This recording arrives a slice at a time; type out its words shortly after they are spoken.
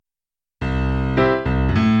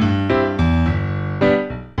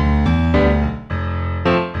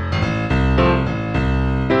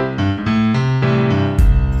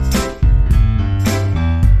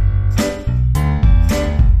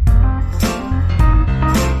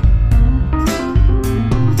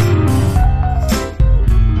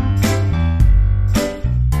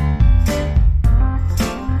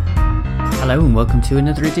and welcome to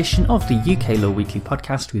another edition of the UK Law Weekly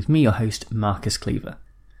podcast with me, your host, Marcus Cleaver.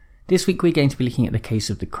 This week we're going to be looking at the case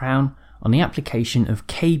of the Crown on the application of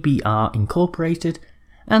KBR Incorporated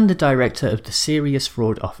and the Director of the Serious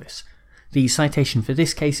Fraud Office. The citation for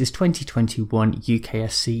this case is 2021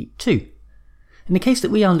 UKSC 2. And the case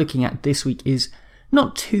that we are looking at this week is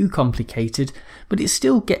not too complicated, but it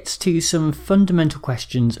still gets to some fundamental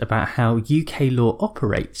questions about how UK law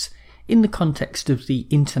operates in the context of the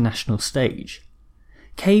international stage.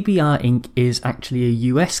 KBR Inc. is actually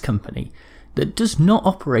a US company that does not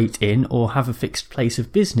operate in or have a fixed place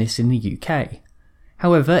of business in the UK.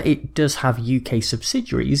 However, it does have UK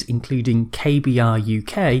subsidiaries, including KBR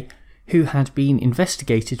UK, who had been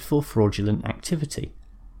investigated for fraudulent activity.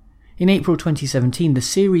 In April 2017, the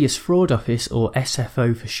Serious Fraud Office, or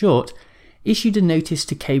SFO for short, issued a notice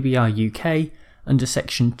to KBR UK under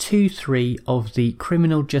Section 2.3 of the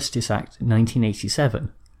Criminal Justice Act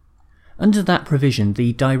 1987. Under that provision,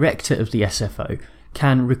 the director of the SFO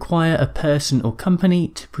can require a person or company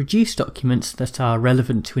to produce documents that are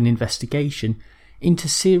relevant to an investigation into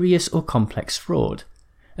serious or complex fraud,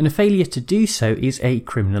 and a failure to do so is a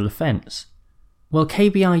criminal offence. While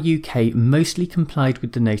KBR UK mostly complied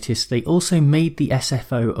with the notice, they also made the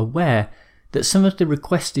SFO aware that some of the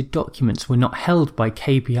requested documents were not held by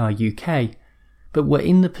KBR UK, but were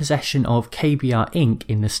in the possession of KBR Inc.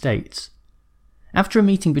 in the States. After a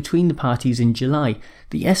meeting between the parties in July,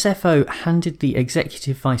 the SFO handed the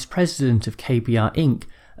Executive Vice President of KBR Inc.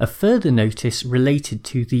 a further notice related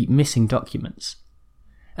to the missing documents.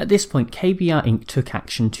 At this point, KBR Inc. took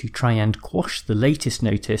action to try and quash the latest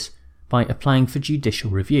notice by applying for judicial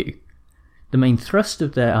review. The main thrust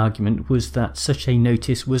of their argument was that such a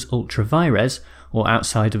notice was ultra vires, or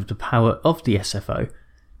outside of the power of the SFO,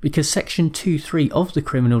 because Section 2.3 of the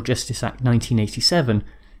Criminal Justice Act 1987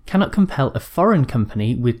 cannot compel a foreign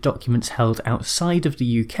company with documents held outside of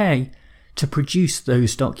the UK to produce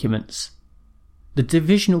those documents. The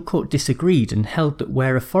Divisional Court disagreed and held that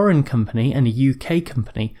where a foreign company and a UK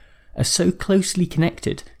company are so closely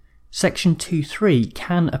connected, Section 2.3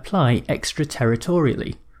 can apply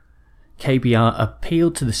extraterritorially. KBR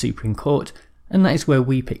appealed to the Supreme Court, and that is where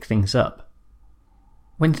we pick things up.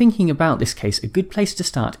 When thinking about this case, a good place to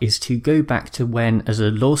start is to go back to when, as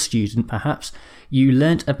a law student perhaps, you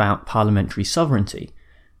learnt about parliamentary sovereignty.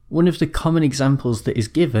 One of the common examples that is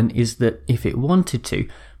given is that if it wanted to,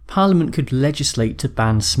 Parliament could legislate to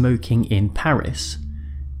ban smoking in Paris.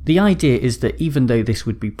 The idea is that even though this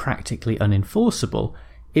would be practically unenforceable,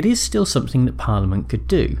 it is still something that Parliament could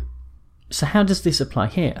do. So how does this apply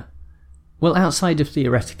here? Well, outside of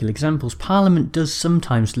theoretical examples, Parliament does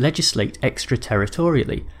sometimes legislate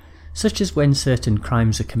extraterritorially, such as when certain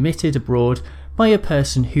crimes are committed abroad by a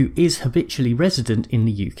person who is habitually resident in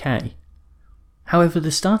the UK. However,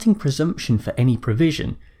 the starting presumption for any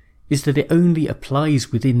provision is that it only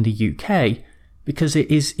applies within the UK because it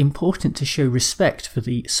is important to show respect for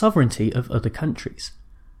the sovereignty of other countries.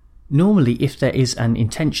 Normally, if there is an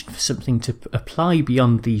intention for something to apply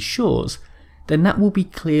beyond these shores, then that will be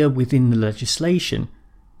clear within the legislation.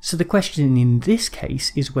 So the question in this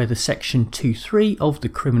case is whether Section 2.3 of the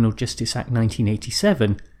Criminal Justice Act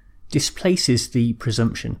 1987 displaces the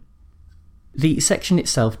presumption. The section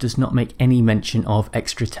itself does not make any mention of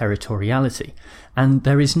extraterritoriality, and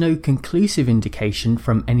there is no conclusive indication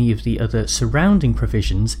from any of the other surrounding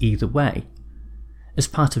provisions either way. As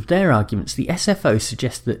part of their arguments, the SFO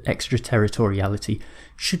suggests that extraterritoriality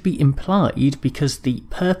should be implied because the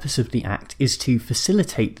purpose of the Act is to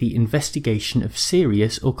facilitate the investigation of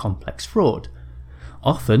serious or complex fraud.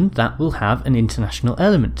 Often that will have an international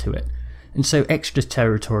element to it, and so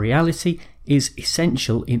extraterritoriality is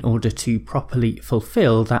essential in order to properly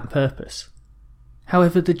fulfil that purpose.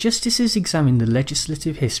 However, the justices examined the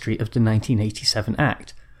legislative history of the 1987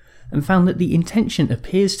 Act, and found that the intention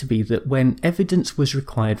appears to be that when evidence was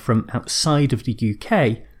required from outside of the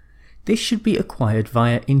UK, this should be acquired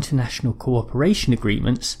via international cooperation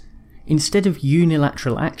agreements instead of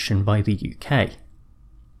unilateral action by the UK.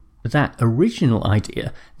 That original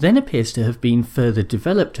idea then appears to have been further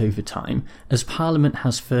developed over time as Parliament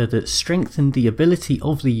has further strengthened the ability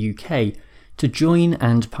of the UK to join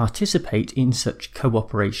and participate in such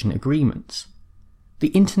cooperation agreements. The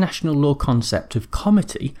international law concept of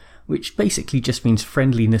comity, which basically just means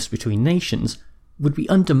friendliness between nations, would be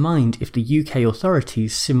undermined if the UK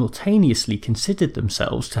authorities simultaneously considered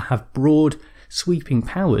themselves to have broad, sweeping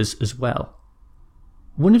powers as well.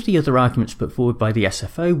 One of the other arguments put forward by the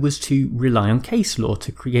SFO was to rely on case law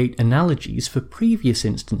to create analogies for previous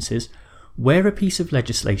instances where a piece of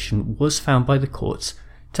legislation was found by the courts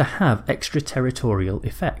to have extraterritorial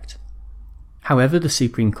effect. However, the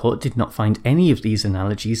Supreme Court did not find any of these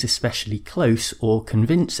analogies especially close or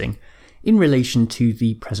convincing in relation to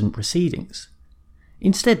the present proceedings.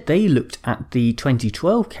 Instead, they looked at the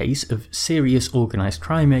 2012 case of Serious Organised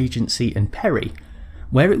Crime Agency and Perry,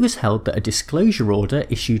 where it was held that a disclosure order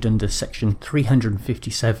issued under Section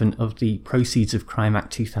 357 of the Proceeds of Crime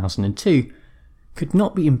Act 2002 could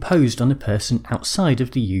not be imposed on a person outside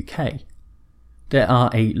of the UK. There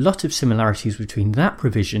are a lot of similarities between that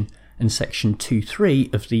provision and Section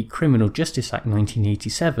 2.3 of the Criminal Justice Act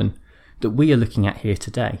 1987 that we are looking at here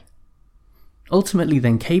today. Ultimately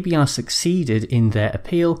then, KBR succeeded in their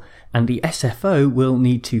appeal, and the SFO will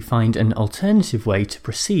need to find an alternative way to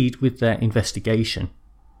proceed with their investigation.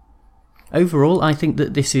 Overall, I think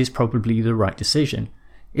that this is probably the right decision.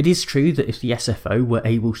 It is true that if the SFO were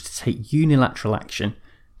able to take unilateral action,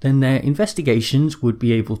 then their investigations would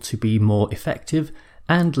be able to be more effective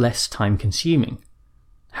and less time-consuming.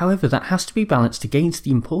 However, that has to be balanced against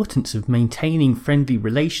the importance of maintaining friendly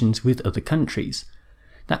relations with other countries.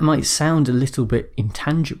 That might sound a little bit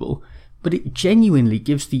intangible, but it genuinely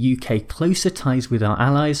gives the UK closer ties with our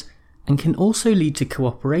allies and can also lead to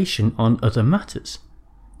cooperation on other matters.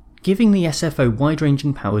 Giving the SFO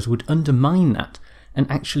wide-ranging powers would undermine that and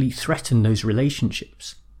actually threaten those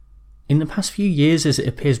relationships. In the past few years, as it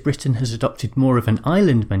appears Britain has adopted more of an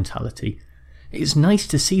island mentality, it's nice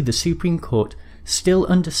to see the Supreme Court still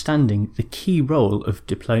understanding the key role of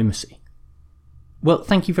diplomacy. Well,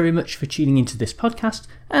 thank you very much for tuning into this podcast,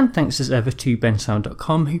 and thanks as ever to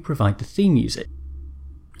bensound.com who provide the theme music.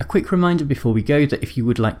 A quick reminder before we go that if you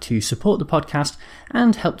would like to support the podcast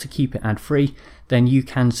and help to keep it ad-free, then you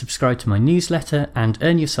can subscribe to my newsletter and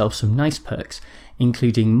earn yourself some nice perks,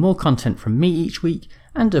 including more content from me each week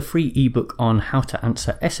and a free ebook on how to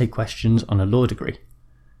answer essay questions on a law degree.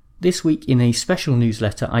 This week in a special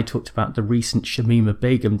newsletter I talked about the recent Shamima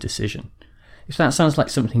Begum decision. If that sounds like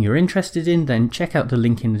something you're interested in, then check out the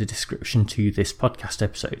link in the description to this podcast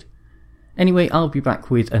episode. Anyway, I'll be back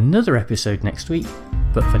with another episode next week,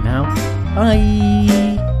 but for now, bye!